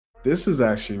This is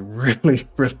actually really,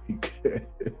 really good.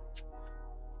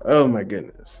 Oh my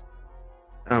goodness.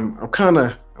 I'm kind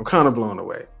of blown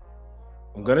away.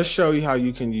 I'm going to show you how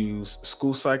you can use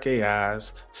School Psych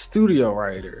AI's Studio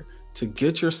Writer to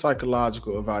get your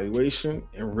psychological evaluation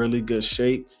in really good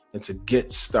shape and to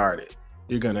get started.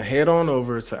 You're going to head on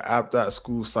over to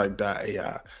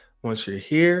app.schoolpsych.ai. Once you're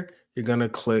here, you're going to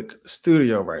click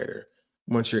Studio Writer.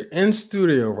 Once you're in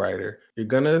Studio Writer, you're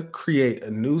going to create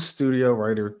a new Studio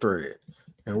Writer thread.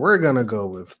 And we're going to go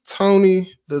with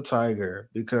Tony the Tiger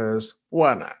because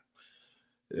why not?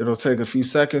 It'll take a few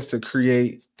seconds to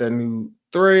create that new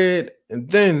thread, and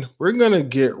then we're going to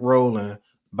get rolling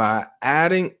by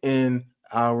adding in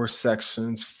our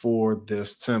sections for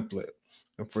this template.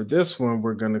 And for this one,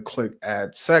 we're going to click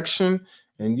Add Section,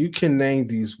 and you can name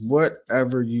these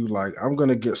whatever you like. I'm going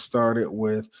to get started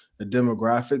with the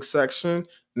demographic section.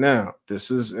 Now,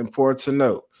 this is important to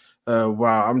note.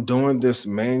 While I'm doing this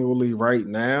manually right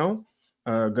now,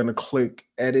 I'm going to click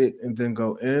Edit and then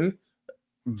go in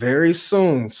very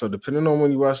soon. So depending on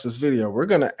when you watch this video, we're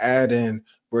going to add in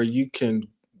where you can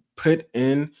put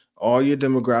in all your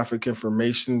demographic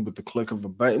information with the click of a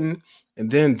button,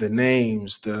 and then the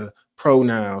names, the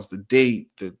pronouns, the date,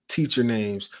 the teacher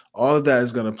names, all of that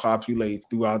is going to populate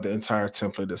throughout the entire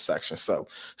template of this section. So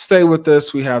stay with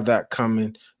us. We have that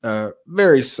coming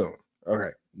very soon. All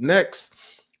right. Next,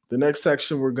 the next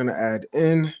section we're going to add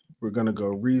in, we're going to go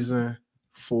reason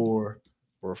for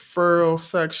referral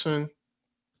section.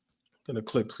 Going to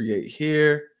click create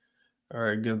here. All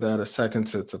right, give that a second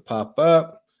to pop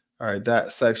up. All right,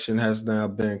 that section has now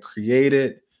been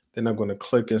created. Then I'm going to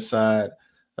click inside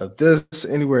of this,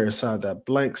 anywhere inside that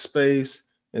blank space.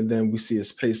 And then we see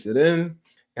it's pasted in.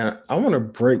 And I want to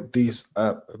break these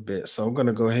up a bit. So I'm going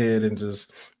to go ahead and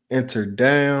just enter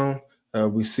down.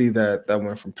 We see that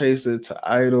went from pasted to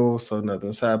idle. So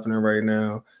nothing's happening right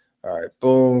now. All right,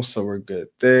 boom. So we're good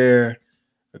there.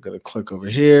 I'm going to click over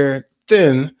here.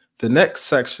 Then the next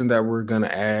section that we're going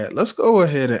to add, let's go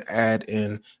ahead and add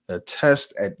in a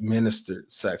test administered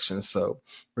section. So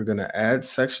we're going to add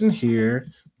section here.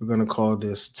 We're going to call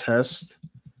this test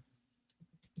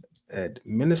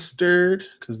administered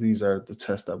because these are the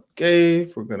tests I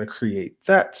gave. We're going to create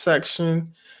that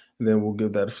section, and then we'll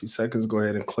give that a few seconds. Go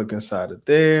ahead and click inside of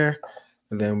there,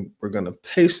 and then we're going to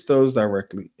paste those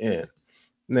directly in.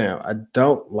 Now, I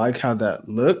don't like how that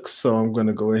looks, so I'm going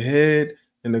to go ahead.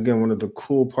 And again, one of the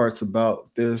cool parts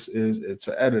about this is it's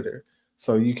an editor.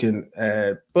 So you can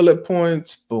add bullet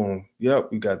points. Boom. Yep,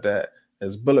 we got that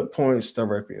as bullet points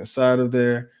directly inside of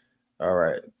there. All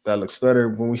right, that looks better.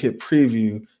 When we hit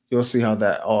preview, you'll see how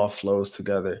that all flows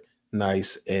together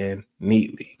nice and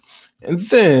neatly. And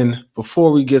then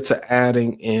before we get to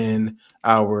adding in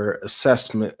our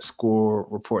assessment score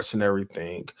reports and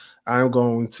everything, I'm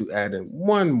going to add in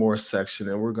one more section,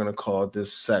 and we're going to call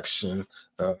this section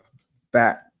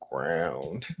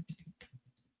background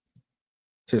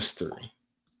history.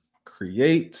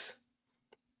 Create,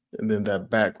 and then that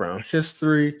background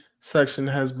history section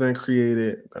has been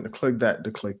created. I'm going to click that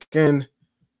to click in,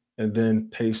 and then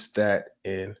paste that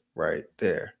in right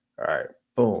there. All right,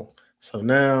 boom. So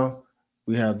now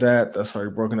we have that. That's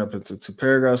already broken up into 2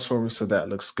 paragraphs for me, so that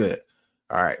looks good.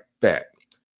 All right, bet.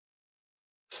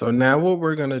 So now what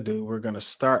we're going to do, we're going to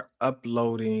start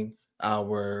uploading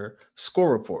our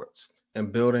score reports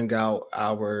and building out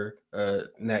our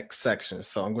next section.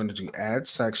 So I'm going to do add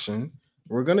section.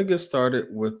 We're going to get started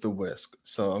with the whisk.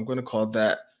 So I'm going to call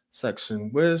that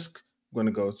section whisk. I'm going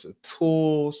to go to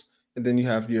tools, and then you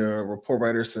have your report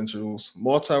writer essentials,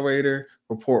 multi-rater,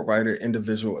 report writer,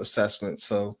 individual assessment.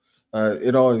 So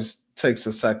it always takes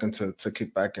a second to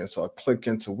kick back in. So I'll click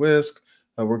into whisk.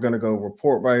 We're going to go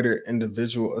report writer,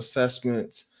 individual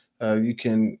assessments. You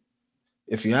can,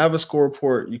 if you have a score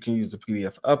report, you can use the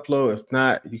PDF upload. If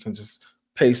not, you can just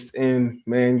paste in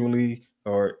manually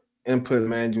or input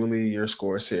manually your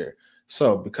scores here.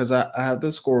 So because I have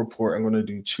this score report, I'm going to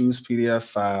do choose PDF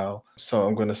file. So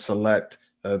I'm going to select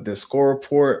this score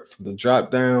report from the drop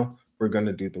down. We're going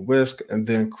to do the whisk and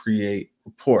then create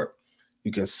report.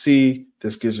 You can see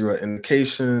this gives you an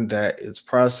indication that it's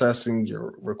processing.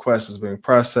 Your request is being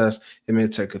processed. It may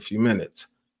take a few minutes,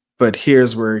 but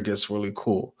here's where it gets really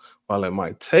cool. While it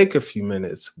might take a few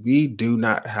minutes, we do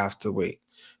not have to wait.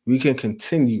 We can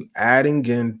continue adding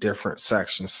in different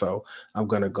sections. So I'm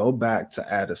going to go back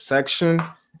to add a section,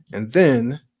 and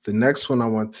then the next one I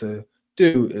want to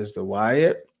do is the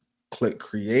Wyatt. Click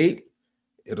create.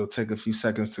 It'll take a few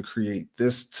seconds to create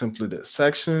this templated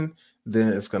section. Then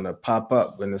it's going to pop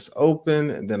up when it's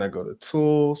open, and then I go to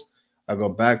tools. I go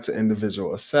back to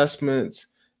individual assessments.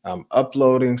 I'm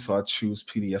uploading, so I choose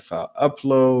PDF file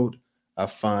upload. I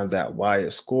find that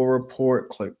Wyatt score report,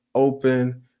 click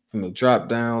open. From the drop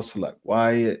down, select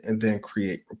Wyatt, and then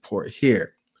create report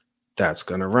here. That's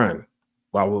going to run.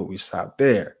 Why would we stop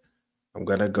there? I'm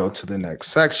going to go to the next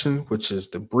section, which is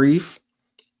the brief.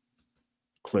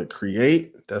 Click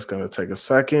create. That's going to take a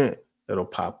second. It'll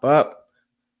pop up.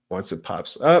 Once it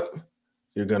pops up,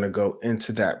 you're going to go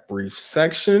into that brief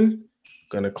section. I'm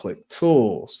going to click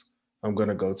tools. I'm going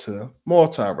to go to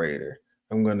multi-rater.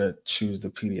 I'm going to choose the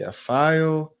PDF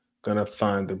file. Going to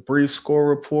find the brief score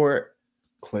report.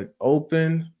 Click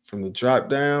open. From the drop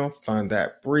down, find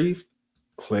that brief.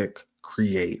 Click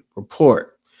create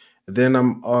report. Then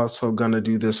I'm also going to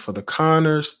do this for the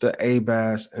Connors, the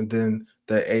ABAS, and then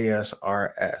the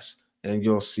ASRS. And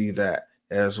you'll see that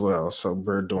as well. So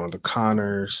we're doing the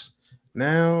Connors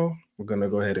now. We're going to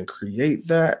go ahead and create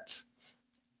that.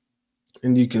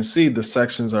 And you can see the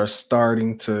sections are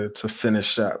starting to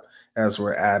finish up as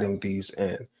we're adding these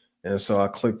in. And so I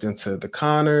clicked into the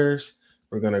Connors.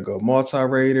 We're going to go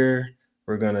multi-rater.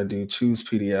 We're going to do choose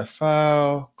PDF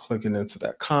file, clicking into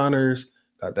that Connors.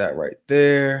 Got that right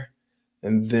there.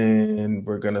 And then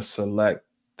we're going to select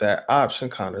that option,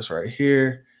 Connors, right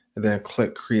here, and then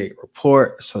click create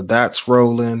report. So that's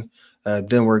rolling.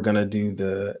 Then we're going to do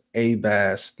the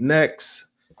ABAS next.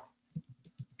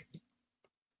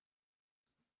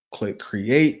 Click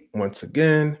create once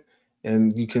again.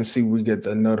 And you can see we get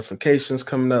the notifications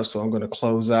coming up. So I'm going to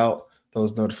close out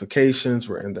those notifications.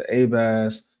 We're in the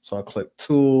ABAS. So I click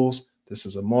tools. This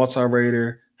is a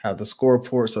multi-rater. Have the score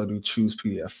report. So I do choose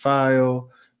PDF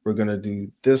file. We're going to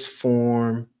do this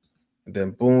form, and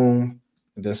then boom,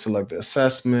 and then select the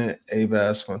assessment,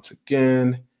 ABAS once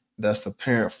again. That's the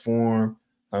parent form,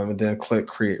 and then click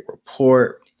create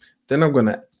report. Then I'm going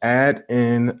to add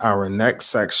in our next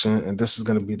section, and this is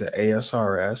going to be the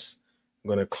ASRS. I'm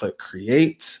going to click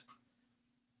create.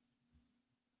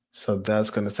 So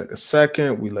that's going to take a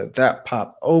second. We let that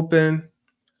pop open.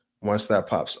 Once that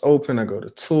pops open, I go to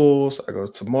tools, I go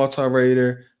to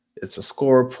multi-rater. It's a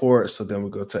score report. So then we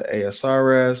go to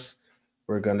ASRS.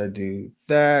 We're going to do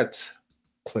that.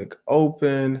 Click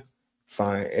open,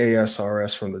 find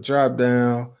ASRS from the drop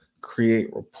down,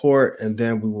 create report, and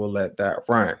then we will let that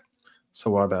run.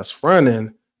 So while that's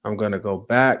running, I'm going to go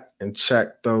back and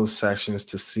check those sections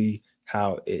to see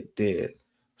how it did.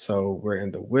 So we're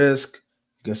in the WISC.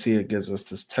 You can see it gives us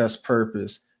this test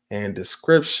purpose and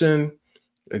description.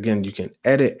 Again, you can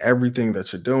edit everything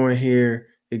that you're doing here.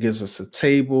 It gives us a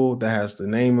table that has the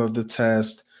name of the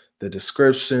test, the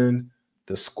description,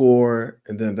 the score,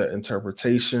 and then the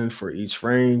interpretation for each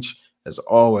range. As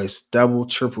always, double,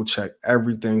 triple check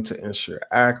everything to ensure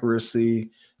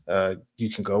accuracy. You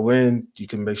can go in, you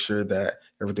can make sure that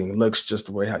everything looks just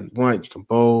the way how you want. You can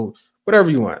bold, whatever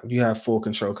you want. You have full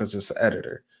control because it's an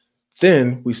editor.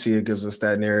 Then we see it gives us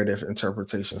that narrative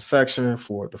interpretation section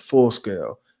for the full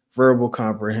scale, verbal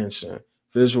comprehension,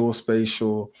 visual,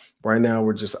 spatial. Right now,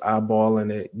 we're just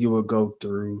eyeballing it. You will go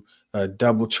through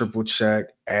double, triple check,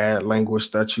 add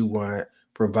language that you want,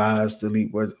 revise,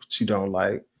 delete what you don't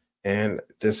like. And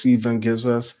this even gives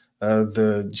us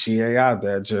the GAI,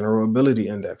 that general ability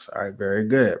index. All right, very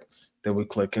good. Then we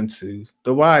click into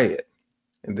the Wyatt,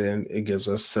 and then it gives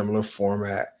us similar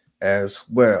format as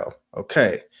well.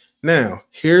 Okay. Now,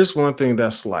 here's one thing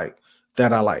that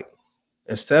I like.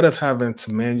 Instead of having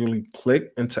to manually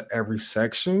click into every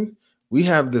section, we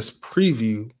have this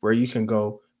preview where you can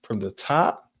go from the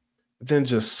top, then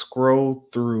just scroll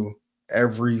through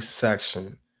every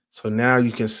section. So now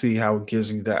you can see how it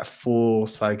gives you that full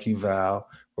Psych Eval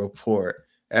report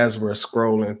as we're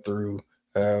scrolling through,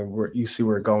 where you see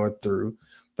we're going through.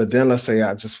 But then let's say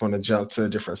I just want to jump to a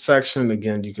different section.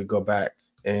 Again, you could go back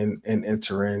and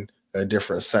enter in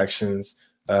different sections.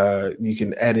 You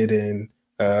can edit in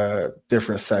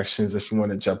different sections. If you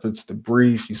want to jump into the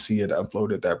brief, you see it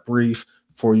uploaded that brief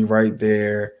for you right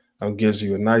there. Gives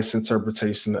you a nice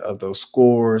interpretation of those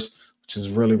scores, which is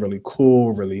really, really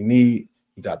cool, really neat.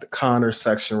 You got the Connor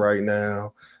section right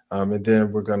now. And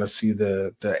then we're going to see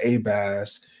the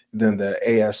ABAS, then the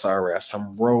ASRS.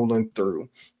 I'm rolling through.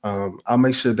 I'll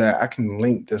make sure that I can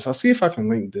link this. I'll see if I can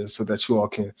link this so that you all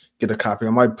can get a copy. I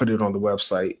might put it on the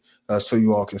website so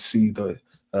you all can see the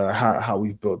how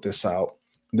we built this out.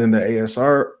 Then the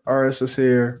ASRS is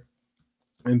here.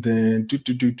 And then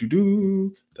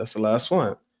that's the last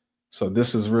one. So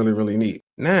this is really, really neat.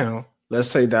 Now, let's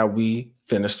say that we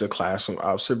finished the classroom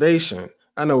observation.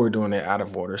 I know we're doing it out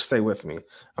of order. Stay with me.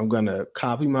 I'm going to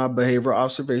copy my behavioral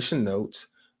observation notes.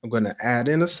 I'm going to add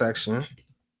in a section,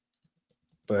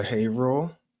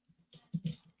 behavioral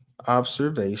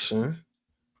observation.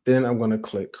 Then I'm going to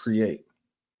click create.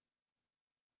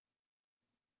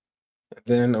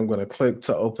 Then I'm going to click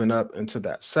to open up into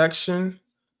that section.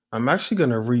 I'm actually going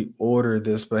to reorder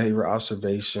this behavior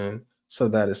observation so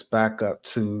that it's back up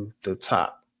to the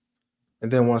top.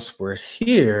 And then once we're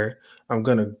here, I'm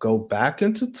going to go back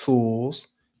into tools.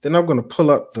 Then I'm going to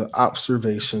pull up the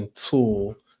observation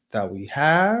tool that we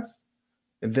have.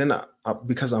 And then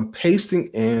because I'm pasting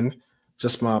in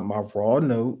just my raw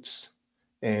notes.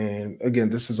 And again,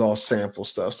 this is all sample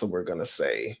stuff. So we're going to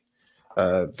say,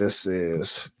 this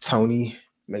is Tony.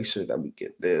 Make sure that we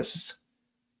get this.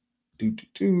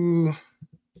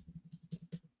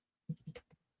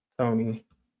 Tony.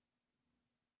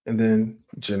 And then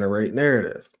generate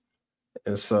narrative.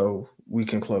 And so we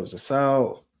can close this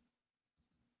out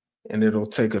and it'll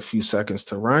take a few seconds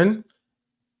to run.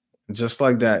 And just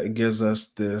like that, it gives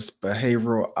us this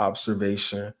behavioral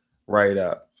observation write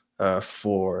up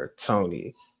for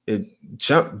Tony. It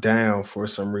jumped down for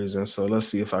some reason. So let's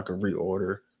see if I can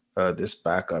reorder this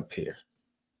back up here.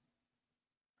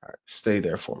 All right, stay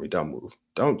there for me. Don't move.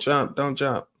 Don't jump. Don't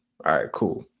jump. All right,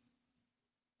 cool.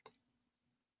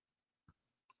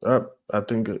 I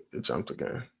think it jumped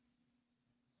again.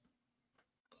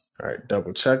 All right,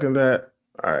 double checking that.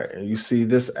 All right, and you see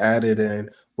this added in.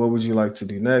 What would you like to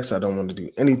do next? I don't want to do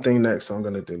anything next, so I'm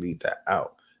going to delete that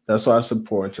out. That's why it's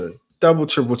important to double,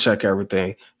 triple check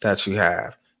everything that you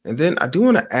have. And then I do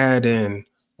want to add in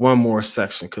one more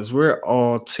section because we're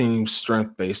all team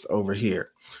strength based over here.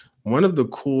 One of the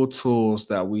cool tools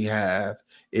that we have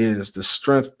is the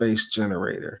strength based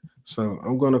generator. So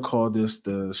I'm going to call this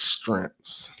the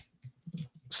strengths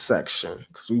section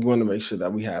because we want to make sure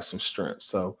that we have some strengths.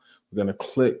 So we're going to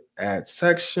click add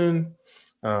section.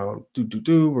 We're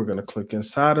going to click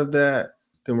inside of that.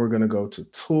 Then we're going to go to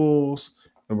tools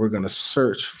and we're going to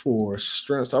search for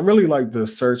strengths. I really like the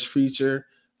search feature.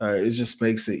 It just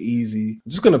makes it easy. I'm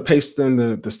just going to paste in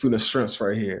the student strengths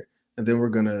right here. And then we're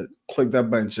going to click that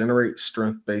button, generate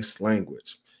strength-based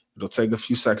language. It'll take a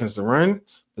few seconds to run,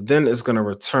 but then it's going to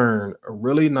return a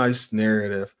really nice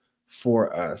narrative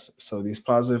for us. So these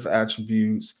positive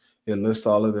attributes, it lists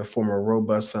all of them form a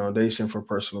robust foundation for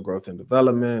personal growth and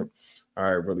development. All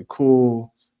right, really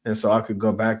cool. And so I could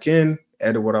go back in,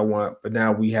 edit what I want, but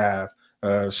now we have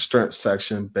a strength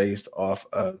section based off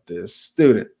of this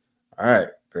student. All right,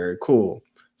 very cool.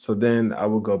 So then I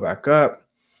will go back up.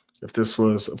 If this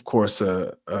was, of course,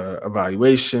 a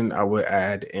evaluation, I would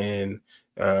add in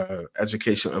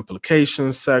educational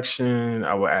implications section.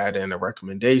 I would add in a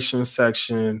recommendation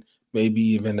section, maybe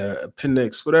even an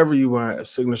appendix, whatever you want, a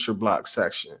signature block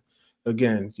section.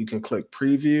 Again, you can click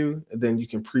preview, and then you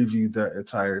can preview the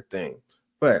entire thing.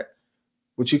 But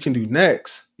what you can do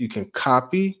next, you can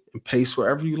copy and paste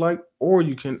wherever you like, or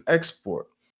you can export.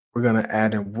 We're going to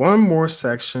add in one more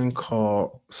section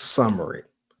called summary.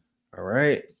 All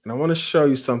right. And I want to show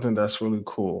you something that's really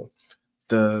cool.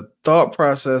 The thought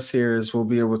process here is we'll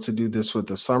be able to do this with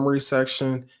the summary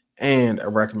section and a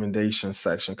recommendation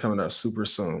section coming up super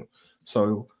soon.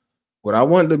 So what I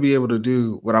want to be able to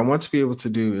do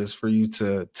is for you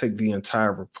to take the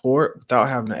entire report without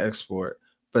having to export,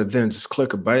 but then just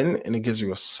click a button and it gives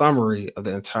you a summary of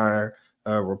the entire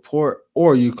report,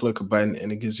 or you click a button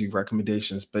and it gives you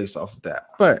recommendations based off of that.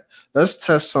 But let's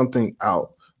test something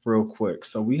out real quick.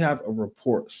 So we have a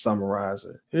report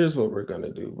summarizer. Here's what we're going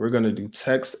to do. We're going to do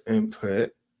text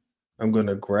input. I'm going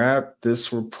to grab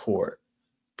this report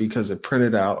because it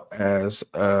printed out as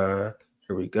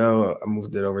here we go. I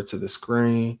moved it over to the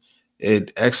screen.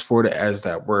 It exported as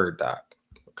that Word doc.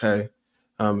 Okay.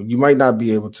 You might not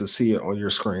be able to see it on your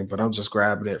screen, but I'm just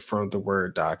grabbing it from the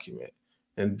Word document.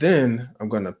 And then I'm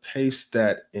going to paste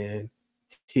that in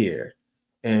here.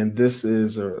 And this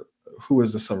is who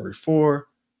is the summary for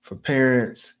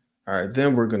parents. All right,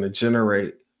 then we're going to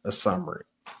generate a summary.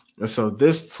 And so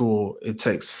this tool, it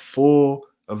takes full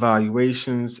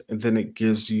evaluations and then it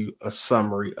gives you a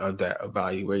summary of that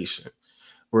evaluation.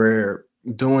 We're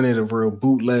doing it a real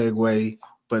bootleg way,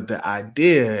 but the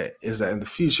idea is that in the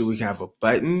future we can have a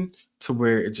button to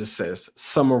where it just says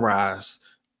summarize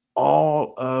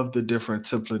all of the different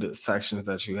templated sections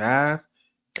that you have,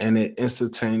 and it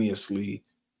instantaneously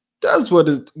does what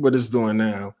it's doing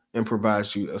now and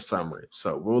provides you a summary.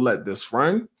 So we'll let this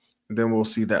run, and then we'll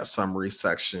see that summary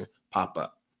section pop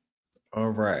up.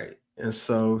 All right. And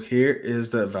so here is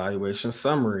the evaluation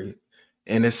summary.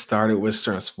 And it started with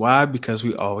strengths. Why? Because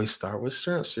we always start with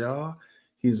strengths, y'all.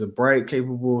 He's a bright,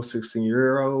 capable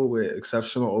 16-year-old with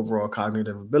exceptional overall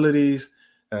cognitive abilities,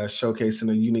 showcasing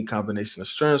a unique combination of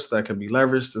strengths that can be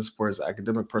leveraged to support his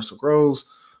academic personal growth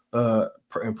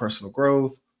and personal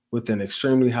growth. With an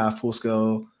extremely high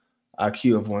full-scale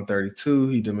IQ of 132,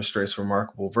 he demonstrates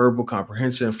remarkable verbal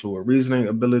comprehension, fluid reasoning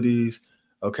abilities,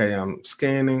 Okay, I'm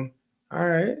scanning. All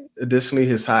right. Additionally,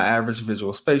 his high average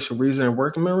visual spatial reasoning and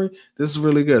working memory. This is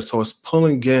really good. So it's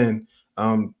pulling in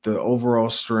the overall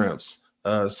strengths,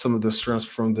 some of the strengths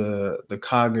from the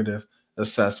cognitive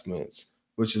assessments,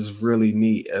 which is really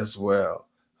neat as well.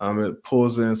 It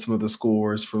pulls in some of the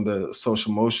scores from the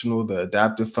social emotional, the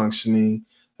adaptive functioning,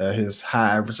 his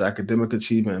high average academic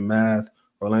achievement in math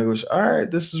or language. All right,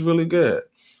 this is really good.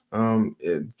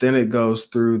 Then it goes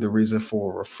through the reason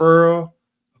for referral.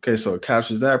 Okay, so it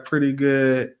captures that pretty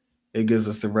good. It gives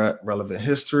us the relevant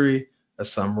history, a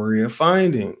summary of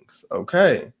findings.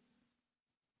 Okay,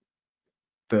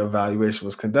 the evaluation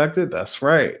was conducted. That's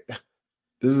right.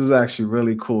 This is actually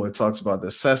really cool. It talks about the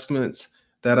assessments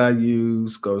that I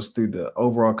use, goes through the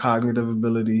overall cognitive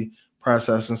ability,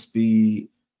 processing speed.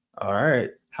 All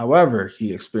right. However,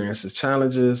 he experiences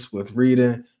challenges with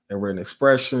reading and written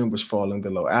expression, which fall in the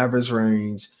low average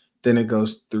range. Then it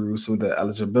goes through some of the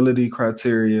eligibility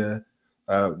criteria,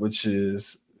 which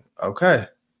is okay,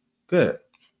 good.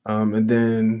 And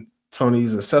then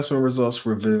Tony's assessment results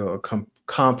reveal a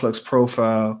complex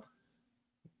profile.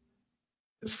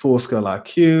 His full scale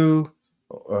IQ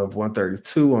of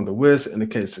 132 on the WIS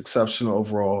indicates exceptional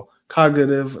overall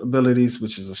cognitive abilities,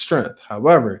 which is a strength.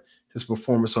 However, his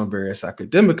performance on various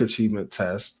academic achievement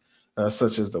tests,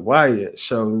 such as the WIAT,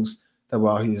 shows that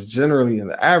while he is generally in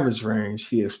the average range,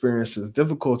 he experiences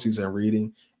difficulties in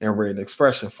reading and written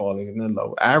expression falling in the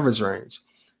low average range.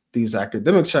 These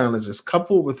academic challenges,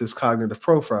 coupled with his cognitive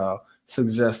profile,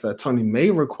 suggest that Tony may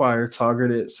require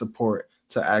targeted support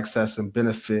to access and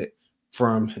benefit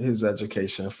from his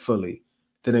education fully.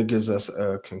 Then it gives us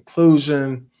a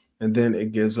conclusion, and then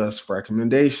it gives us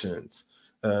recommendations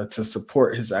to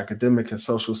support his academic and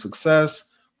social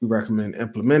success. We recommend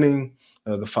implementing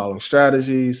the following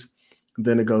strategies.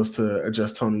 Then it goes to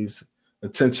address Tony's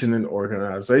attention and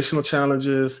organizational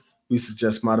challenges. We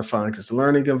suggest modifying his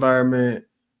learning environment,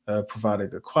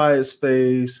 providing a quiet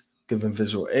space, giving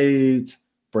visual aids,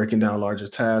 breaking down larger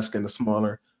tasks into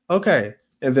smaller. Okay,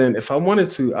 and then if I wanted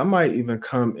to, I might even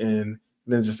come in and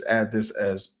then just add this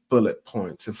as bullet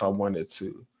points if I wanted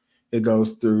to. It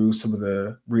goes through some of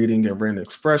the reading and written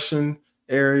expression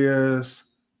areas.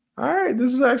 All right,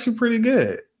 this is actually pretty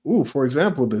good. Ooh, for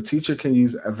example, the teacher can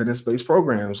use evidence-based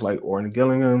programs like Orton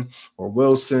Gillingham or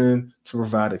Wilson to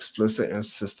provide explicit and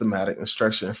systematic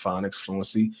instruction in phonics,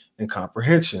 fluency, and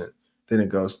comprehension. Then it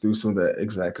goes through some of the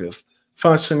executive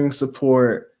functioning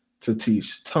support to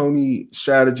teach Tony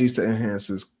strategies to enhance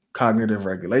his cognitive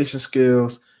regulation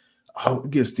skills. Oh,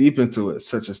 it gets deep into it,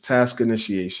 such as task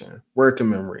initiation, working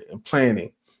memory, and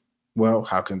planning. Well,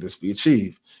 how can this be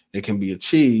achieved? It can be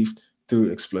achieved through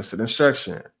explicit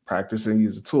instruction, practicing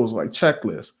using tools like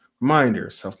checklists,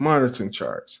 reminders, self-monitoring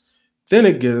charts. Then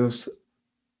it gives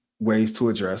ways to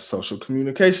address social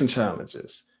communication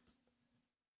challenges.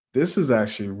 This is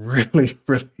actually really,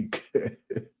 really good.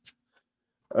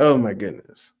 Oh my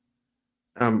goodness.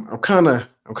 I'm kind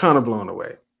of blown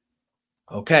away.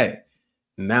 Okay,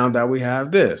 now that we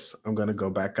have this, I'm going to go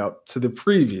back out to the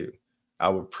preview. I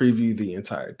would preview the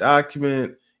entire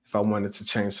document. If I wanted to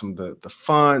change some of the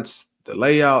fonts, the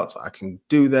layouts, I can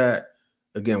do that.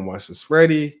 Again, once it's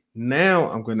ready, now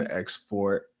I'm going to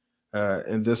export,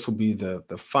 and this will be the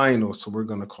final. So we're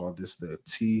going to call this the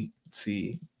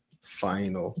TT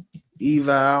final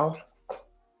eval.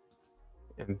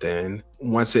 And then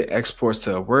once it exports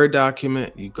to a Word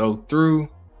document, you go through,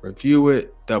 review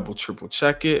it, double, triple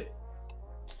check it.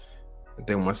 And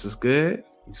then once it's good,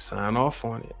 you sign off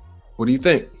on it. What do you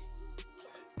think?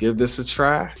 Give this a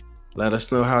try. Let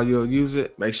us know how you'll use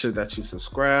it. Make sure that you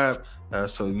subscribe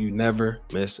so you never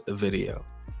miss a video.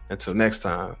 Until next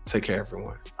time, take care,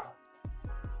 everyone.